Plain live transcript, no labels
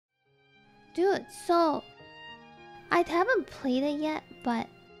Dude, so I haven't played it yet, but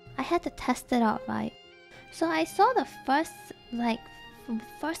I had to test it out, right? So I saw the first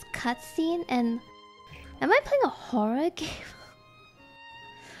cutscene, and am I playing a horror game?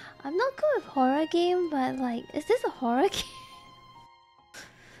 I'm not good with horror game, but like, is this a horror game?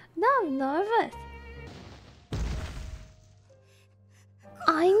 No, I'm nervous.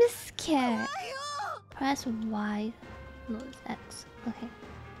 I'm scared. Press Y. No, it's X. Okay.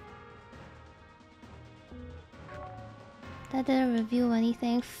 That didn't reveal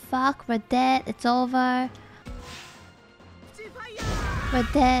anything. Fuck, we're dead. It's over. We're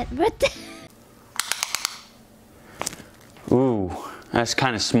dead. We're dead. Ooh, that's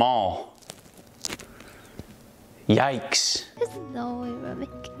kind of small. Yikes. There's no way we're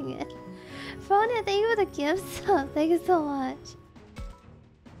making it. Fronia, thank you for the gift sub. Thank you so much.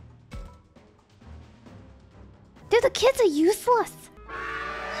 Dude, the kids are useless.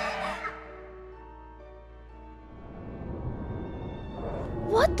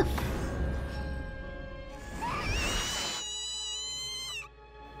 What the f—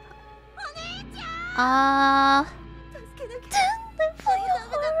 they play a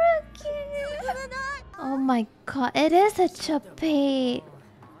horror game. Oh my god, it is a Japan.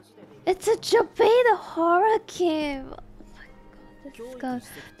 It's a Japan horror game. Oh my god,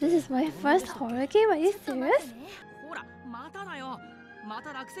 this is my first horror game. Are you serious?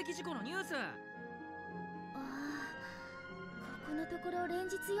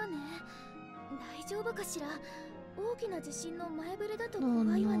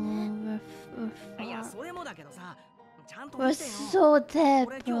 We're so dead,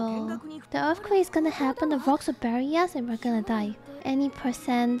 bro. The earthquake is gonna happen, the rocks will bury us, and we're gonna die. Any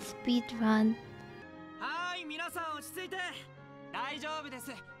percent speed run.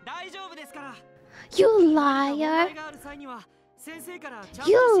 You liar!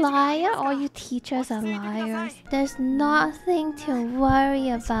 You liar, or you teachers are liars. There's nothing to worry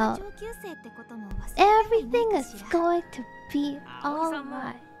about. Everything is going to be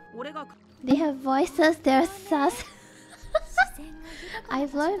alright. They have voices, they're sus.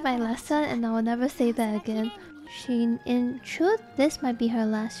 I've learned my lesson and I will never say that again. In truth, this might be her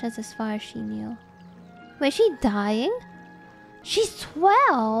last chance as far as she knew. Wait, is she dying? She's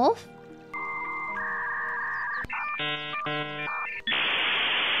 12?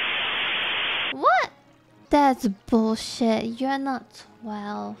 What? That's bullshit. You're not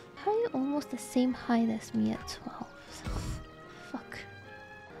 12. How are you almost the same height as me at 12? Fuck.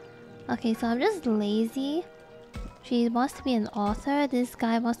 Okay, so I'm just lazy. She wants to be an author. This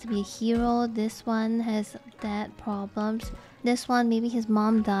guy wants to be a hero. This one has dad problems. This one, maybe his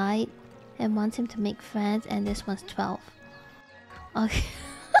mom died and wants him to make friends. And this one's 12. Okay.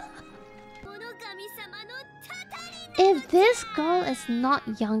 If this girl is not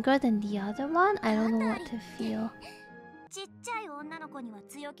younger than the other one, I don't know what to feel.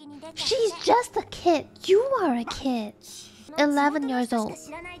 She's just a kid. You are a kid. 11 years old.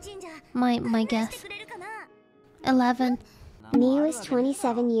 My guess. 11. Miu is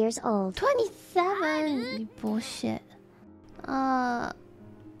 27 years old. 27? You bullshit. Let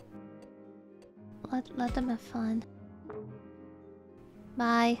them have fun.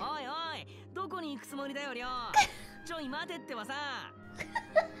 Bye.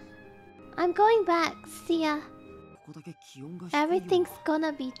 I'm going back. See ya. Everything's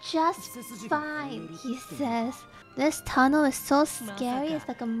gonna be just fine, he says. This tunnel is so scary. It's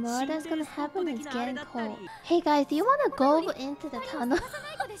like a murder is gonna happen. It's getting cold. Hey guys, do you wanna go into the tunnel?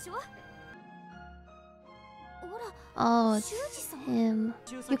 Oh, it's him.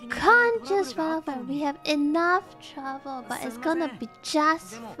 You can't just run over. We have enough trouble, but it's gonna be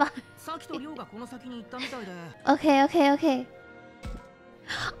just fine. Okay.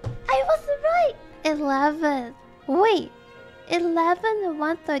 I was right! 11. Wait. 11 and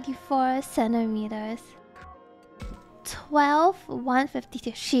 134 centimeters. 12,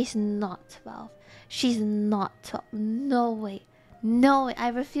 152. She's not 12. She's not 12. No way. No way. I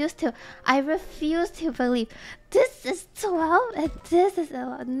refuse to believe. This is 12 and this is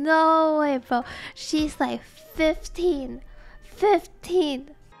 11. No way, bro. She's like 15.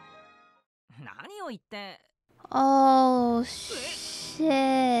 15. Oh,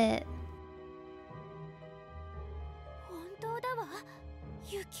 shit.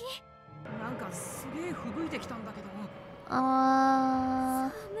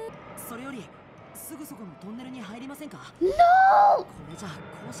 No!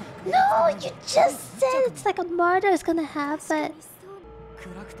 No, you just said it's like a murder is gonna happen.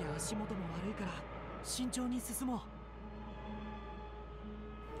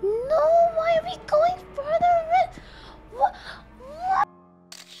 No, why are we going further in? What?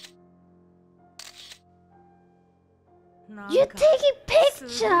 You're taking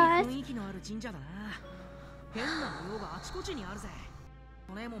pictures!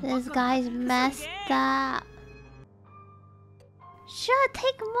 This guy's messed up. Sure,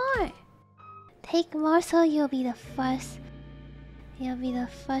 take more. Take more so you'll be the first. You'll be the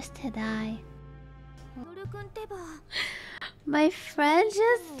first to die. My friend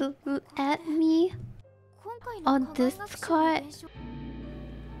just at me on Discord.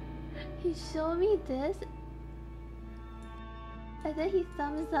 He showed me this, and then he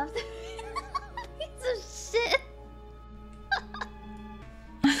thumbs up. Piece of shit.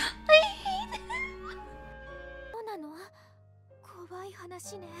 I hate it.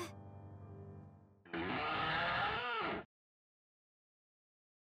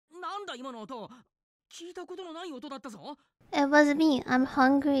 なんだ今の音。聞いたことのない音だったぞ。 It was me. I'm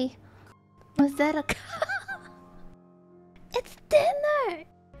hungry. Was that a cow? It's dinner.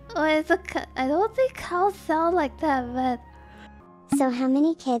 Oh, it's a cow. I don't think cows sound like that, but So how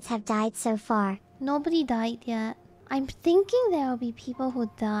many kids have died so far? nobody died yet. I'm thinking there will be people who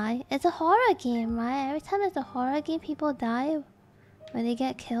die. It's a horror game, right? Every time it's a horror game, people die when they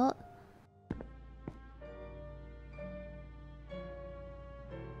get killed.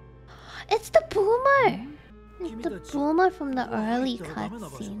 It's the boomer! It's the boomer from the early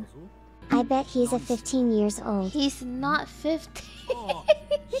cutscene. I bet he's a 15 years old. He's not 50.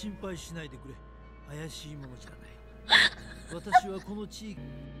 心配しないでくれ。怪しいものじゃない。私はこの地域。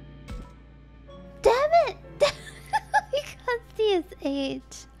 Damn it! We can't see his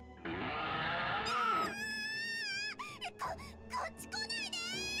age.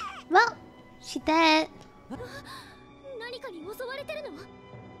 Well, she dead. 何かに襲われてるの？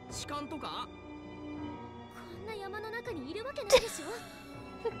痴漢とか？こんな山の中にいるわけないでしょ。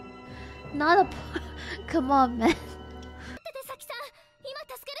 Not a come on, man. ててさきさん、今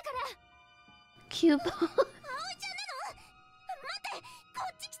助けるから。 Cube. 葵ちゃんなの？待って、こ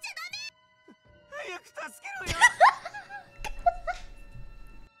っち来ちゃダメ。早く助けろよ。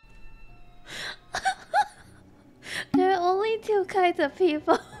 There are only two kinds of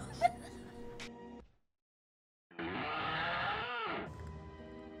people.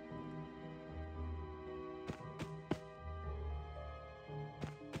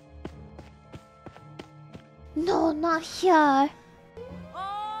 No, not here.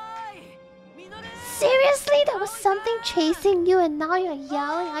 Seriously, there was something chasing you and now you're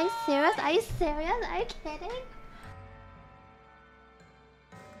yelling. Are you serious? Are you serious? Are you kidding?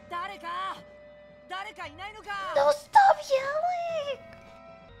 誰かいないのか。 No, stop yelling!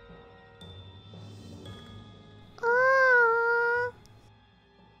 Aww.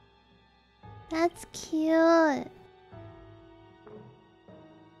 That's cute.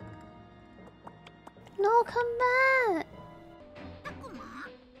 No, come back. たくま？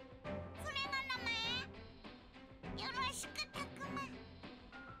それが名前？よろしくたくま。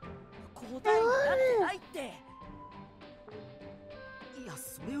答えになってないって。いや、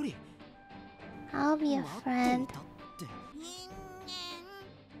それより。 I'll be a friend. 人間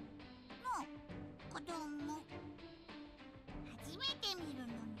の子供。初めて見るの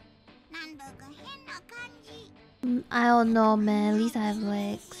に、なんだか変な感じ。I don't know, man. At least I have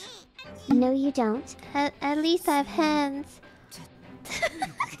legs. No, you don't. At least I have hands.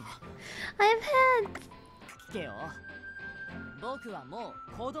 I have hands. 聞けよ。僕はも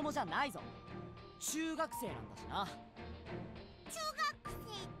う子供じゃないぞ。中学生なんだしな。中学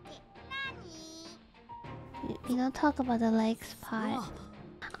生って何？ We don't talk about the legs part.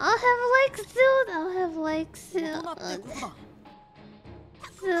 I'll have legs soon. I'll have legs soon. 大人ってことだ。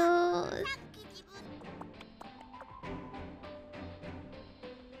 Soon.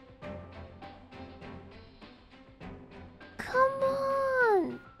 Come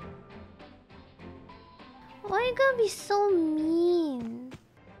on. Why are you gonna be so mean?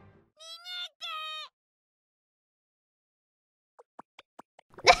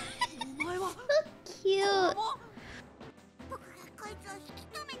 Cute. 僕がこいつを引き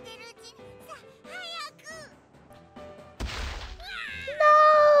止めてるうちにさ、早く。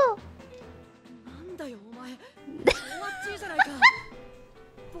 No. なんだよお前。終わっちいじゃないか。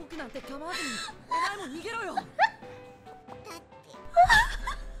僕なんて構わずにお前も逃げろよ。だって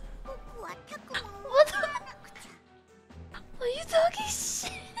僕はたくまを守らなくちゃ。 Are you talking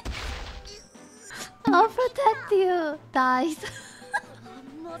shit? I'll protect you. Dies.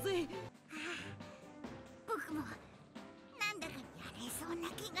 まずい。僕もなんだかやれそうな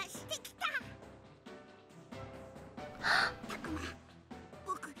気がしてきた。たくま、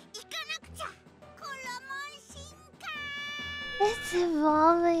僕行かなくちゃ。コラモン進化。 It's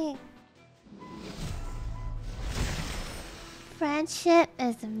evolving. Friendship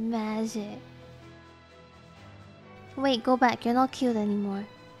is magic. Wait, go back. You're not cute anymore.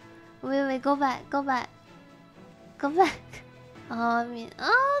 Wait, go back. Go back. Go back. Oh, I mean,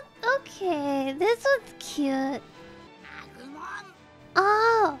 oh, okay. This one's cute.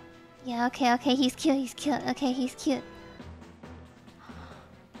 Oh, yeah. Okay. He's cute. Okay, he's cute.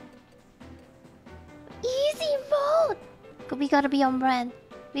 Easy mode. We gotta be on brand.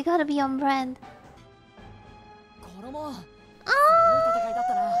 Oh,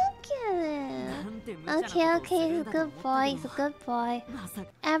 okay. He's a good boy.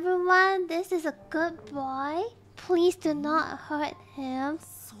 Everyone, this is a good boy. Please do not hurt him.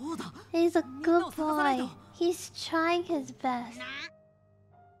 He's a good boy. He's trying his best.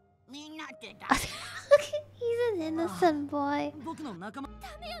 He's an innocent boy.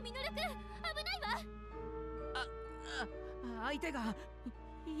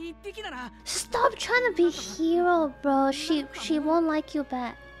 Stop trying to be hero, bro. She won't like you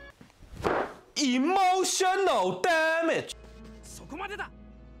back. Emotional damage.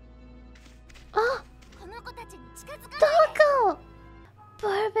 Oh, doggo!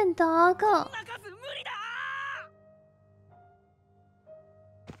 Bourbon doggo!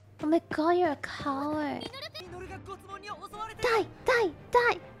 Oh my god, you're a coward. Die!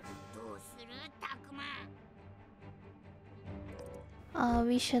 Oh,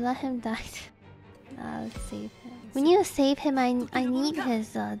 we should let him die. Let's save him. We need to save him. I need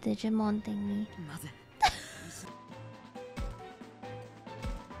his Digimon thingy.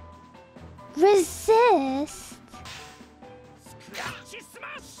 Resist?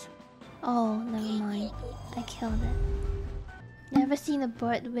 Oh, never mind. I killed it. Never seen a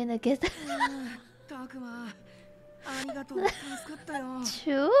bird win against.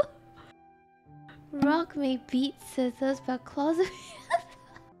 True? Rock may beat scissors, but claws.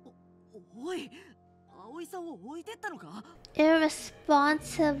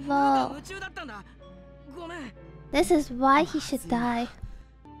 Irresponsible. This is why he should die.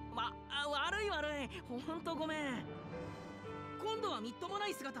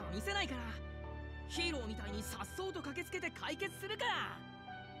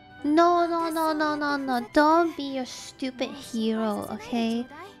 No. Don't be your stupid hero, okay?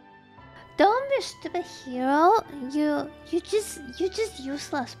 Don't be a stupid hero. You're just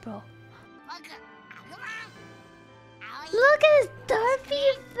useless, bro. Look at his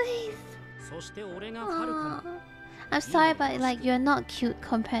derpy face. Aww. I'm sorry, but like you're not cute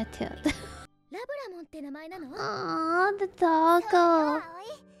compared to. Aww, the doggo.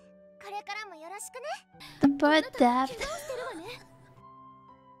 The bird death.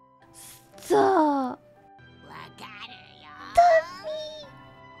 Stop.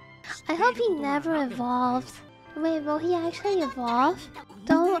 I hope he never evolves. Wait, will he actually evolve?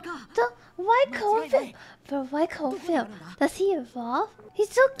 Don't. Why Cofield? Bro, why Cofield? Does he evolve?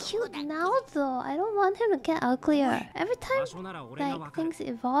 He's so cute now, though. I don't want him to get uglier. Every time, like, things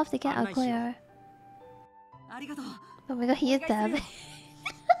evolve, they get uglier. Oh my god, he is dead.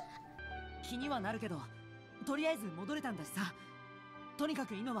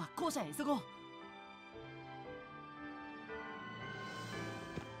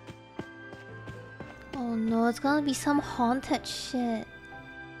 Oh no, it's gonna be some haunted shit.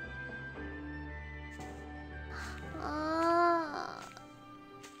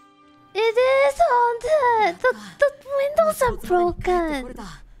 It is haunted! The windows are broken!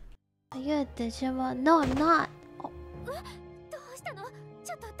 Are you a Digimon? No, I'm not. Oh.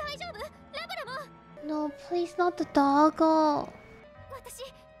 No, please not the doggo.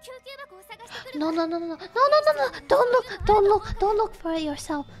 No. Don't look for it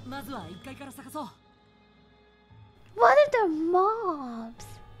yourself. What if they're mobs?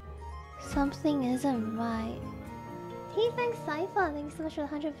 Something isn't right. Hey, thanks, Sypha. Thanks so much for the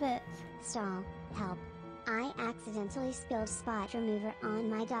 100 bits. Stall. Help. I accidentally spilled spot remover on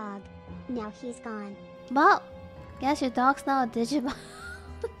my dog. Now he's gone. Well, guess your dog's now a Digimon.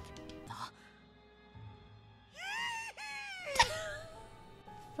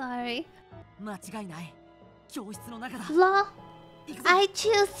 Sorry. Law, I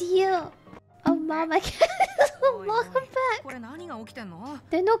choose you. Oh, mom, I can't. Welcome back.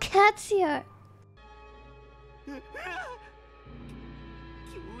 There are no cats here.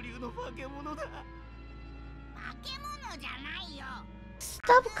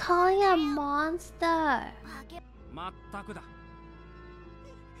 Stop calling it a monster.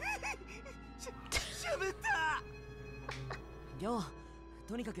 Yo,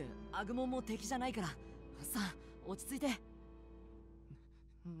 とにかくアグモンも敵じゃないからさあ落ち着いて。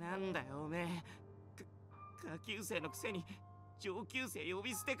なんだよおめえ、下級生のくせに上級生呼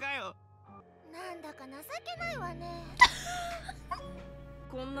び捨てかよ。なんだか情けないわね。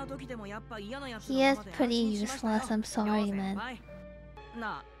He is pretty useless, I'm sorry, man.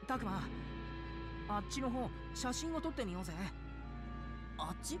 なあ、たくま。あっちの方、写真を撮ってみようぜ。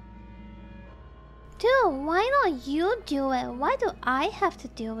あっち Dude, why not you do it? Why do I have to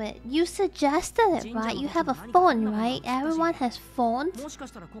do it? You suggested it, right? You have a phone, right? Everyone has phones. もしか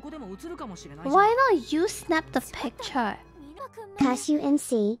したらここでも映るかもしれない。 Why not you snap the picture? Cuss you and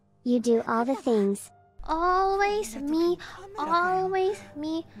see, you do all the things. Always me, always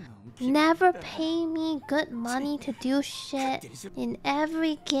me. Never pay me good money to do shit in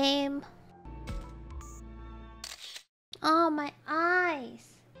every game. Oh, my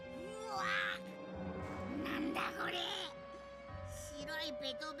eyes. うわなんだこれ白い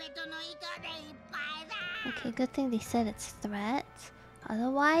ベトベトの糸でいっぱいだ Okay, good thing they said it's threats.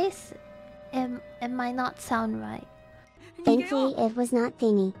 Otherwise, it might not sound right. Thankfully, it was not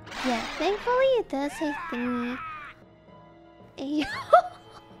thingy. Yeah, thankfully it does say thingy. Ew.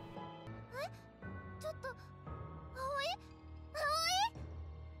 ちょっと葵ね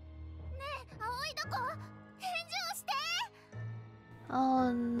え葵どこ返事をして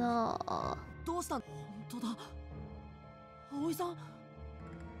Oh no. どうしたん？本当だ。葵さん。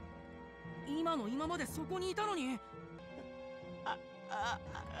今までそこにいたのに。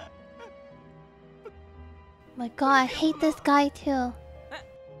My god, I hate this guy too.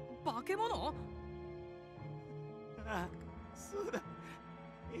 化け物？ああ、そうだ。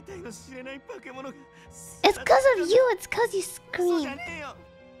得体の知れない化け物が。 It's because of you, it's because you そうじゃ scream. ねえよ。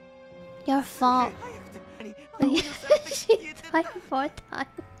 Your fault. 早くて何？ She died 4 times.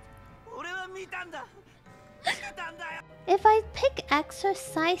 俺は見たんだ。見たんだよ。 If I pick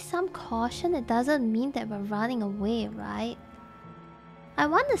exercise some caution, it doesn't mean that we're running away, right? I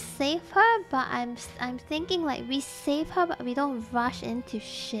want to save her, but I'm thinking like we save her, but we don't rush into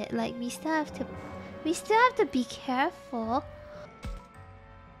shit. Like we still have to be careful.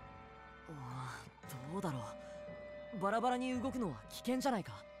 どうだろう。バラバラに動くのは危険じゃない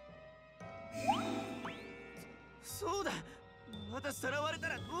か。そうだ。またさらわれた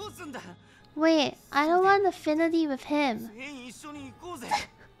らどうすんだ。 Wait, I don't want affinity with him. 全員一緒に行こうぜ。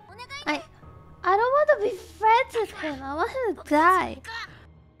 I don't want to be friends with him. I want him to die.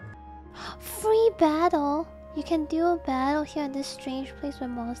 Free battle. You can do a battle here in this strange place where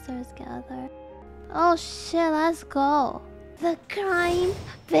monsters gather. Oh shit, let's go. The grind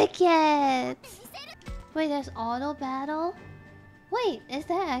begins. Wait, there's auto battle? Wait, is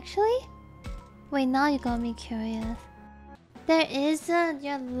there actually? Wait, now you got me curious. There isn't.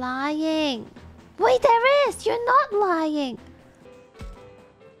 You're lying. Wait, there is. You're not lying.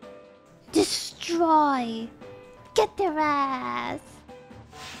 Destroy. Get their ass.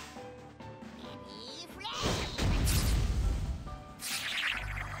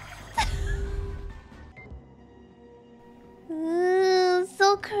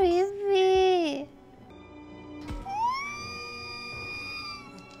 So creepy.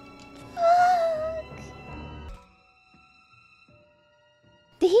 Fuck.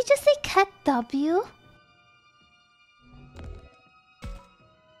 Did he just say cat W?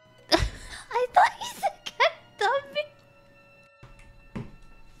 I thought he said cat W.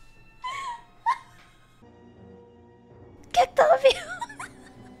 Cat W.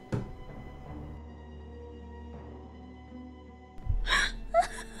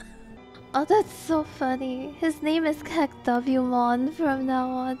 Oh, that's so funny. His name is Cacwmon from now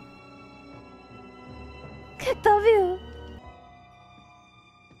on. Cacw.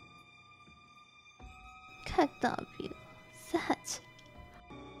 Cacw. Such.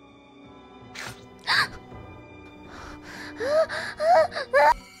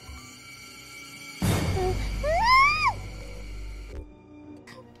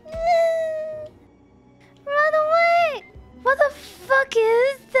 Run away! What the fuck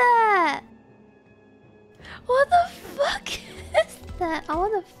is that? What the fuck is that? I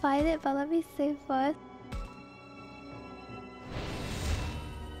want to fight it, but let me save first.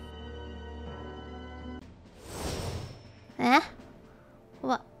 Eh?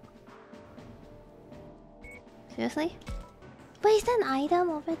 What? Seriously? Wait, is there an item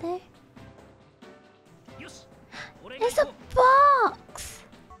over there? It's a box!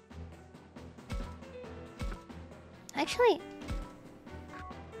 Actually...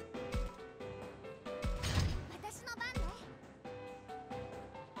 私の番ね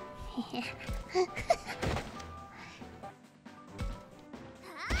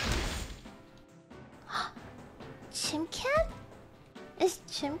Chimcan? Is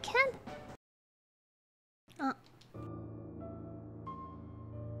Chimcan?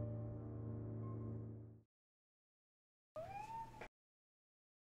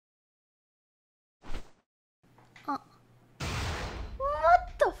 What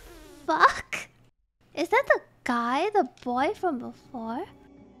fuck? Is that the guy, the boy from before?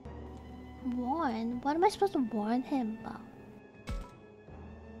 Warn? What am I supposed to warn him about?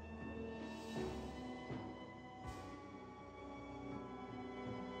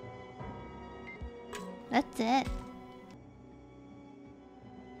 That's it.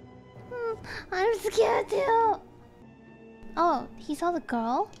 I'm scared too. Oh, he saw the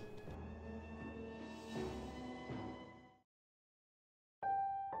girl?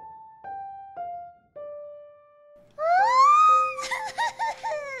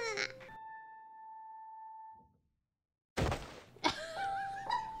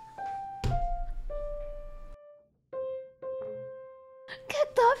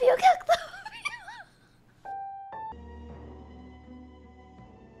 Cactopia, Cactopia.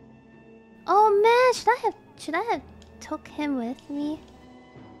 Oh man, should I have took him with me?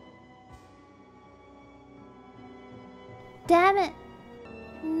 Damn it.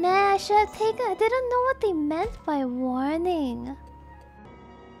 Nah, I should have taken. I didn't know what they meant by warning.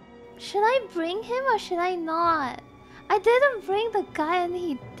 Should I bring him or should I not? I didn't bring the guy and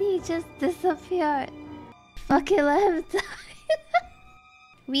he just disappeared. Fuck it, let him die.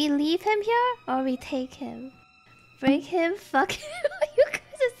 We leave him here or we take him? Bring him, fuck him. You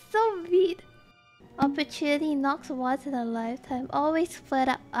guys are so mean. Opportunity knocks once in a lifetime. Always split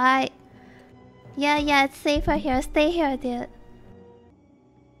up. Yeah, it's safer here. Stay here, dude.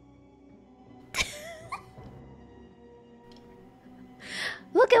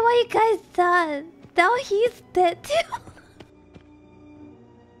 Look at what you guys done. Now he's dead too.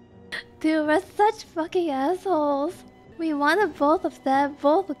 Dude, we're such fucking assholes. We wanted both of them,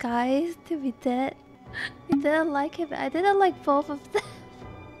 both guys, to be dead. We didn't like him. I didn't like both of them.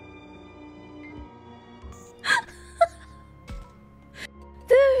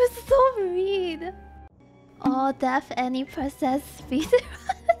 Dude, you're so mean. All death, any process, speedrun.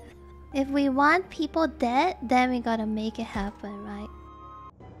 If we want people dead, then we gotta make it happen, right?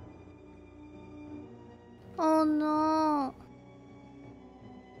 Oh no.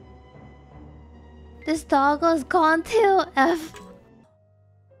 This doggo's gone too. F.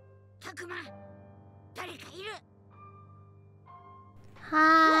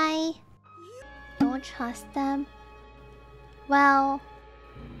 Hi. Don't trust them. Well,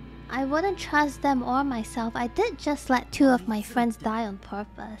 I wouldn't trust them or myself. I did just let 2 of my friends die on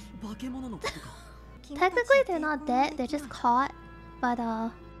purpose. Technically, they're not dead. They're just caught. But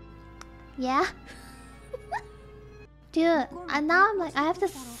yeah. Dude, and now I'm like, I have to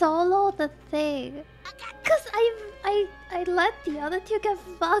solo the thing. Cause I let the other 2 get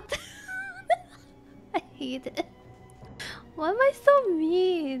fucked. I hate it. Why am I so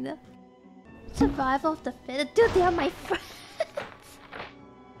mean? Survival of the fittest. Dude, they are my friends.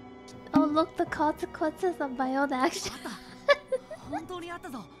 Oh look, the consequences of my own action.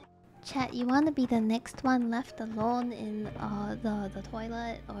 Chat, you wanna be the next one left alone in the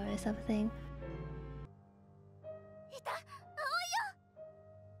toilet or something?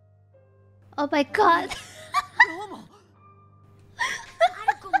 Oh my god.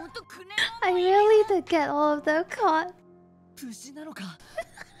 I really did get all of them caught.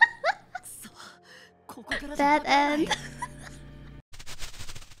 That end.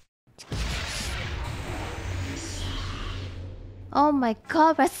 Oh my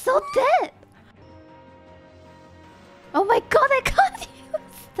god, we're so dead! Oh my god, I can't use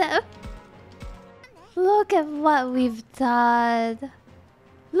them! Look at what we've done!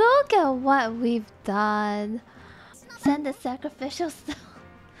 Look at what we've done! Send the sacrificial stuff.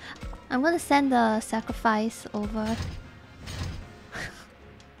 I'm gonna send the sacrifice over.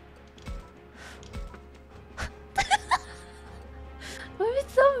 We're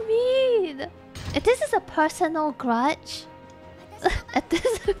so mean! If this is a personal grudge, at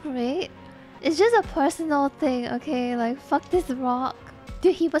this rate, it's just a personal thing, okay? Like, fuck this rock.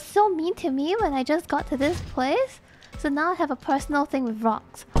 Dude, he was so mean to me when I just got to this place. So now I have a personal thing with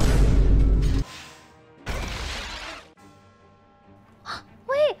rocks.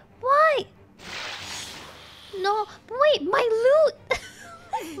 Wait, why? No, wait, my loot!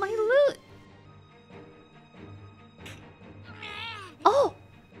 My loot! Oh!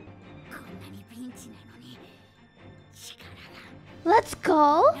 Let's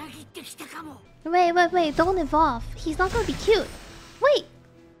go! Wait, don't evolve. He's not gonna be cute. Wait!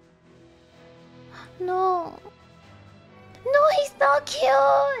 No. No, he's not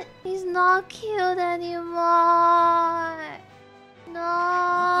cute! He's not cute anymore!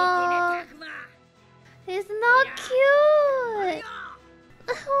 No! He's not cute! I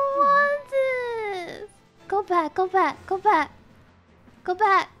don't want this! Go back.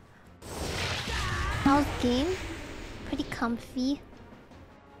 How's game? Pretty comfy.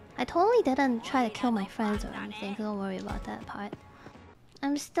 I totally didn't try to kill my friends or anything, so don't worry about that part.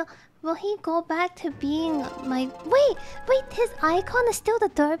 I'm still... Will he go back to being my... Wait, his icon is still the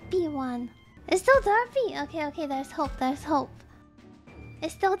derpy one. It's still derpy! Okay, there's hope, there's hope.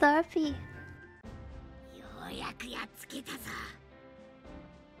 It's still derpy. ようやくやっつけたぞ。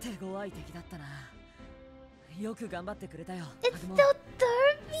手強い敵だったな。よく頑張ってくれたよ。 It's still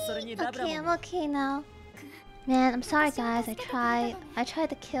derpy! Okay, I'm okay now. Man, I'm sorry guys, I tried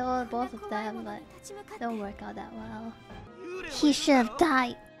to kill both of them, but it don't work out that well. He should have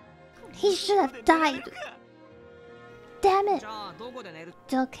died. He should have died. Damn it.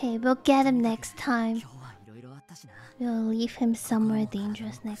 It's okay, we'll get him next time. We'll leave him somewhere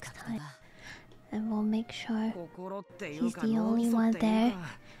dangerous next time. And we'll make sure he's the only one there.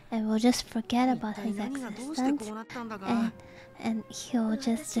 And we'll just forget about his existence. And he'll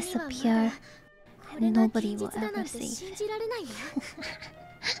just disappear. And nobody will ever see him.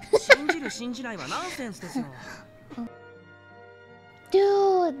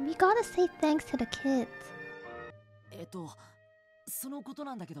 Dude, we gotta say thanks to the kids. そのこと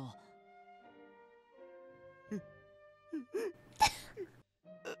なんだけど。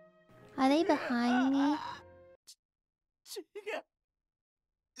Are they behind me?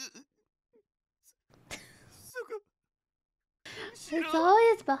 It's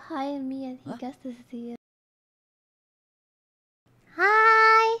always behind me and he gets to see it.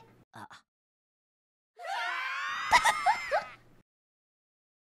 Hi!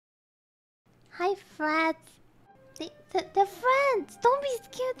 Hi, friends. They're friends. Don't be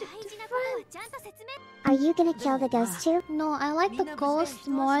scared. They're friends. Are you gonna kill the ghost too? No, I like the ghost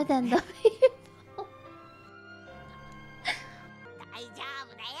more than the people. 大丈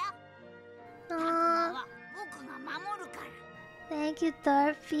夫だよ。 Aww. 僕が守るから。 Thank you,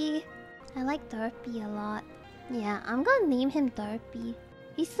 Derpy. I like Derpy a lot. Yeah, I'm gonna name him Derpy.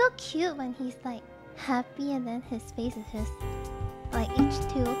 He's so cute when he's like happy and then his face is just like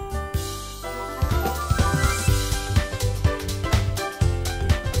H2O.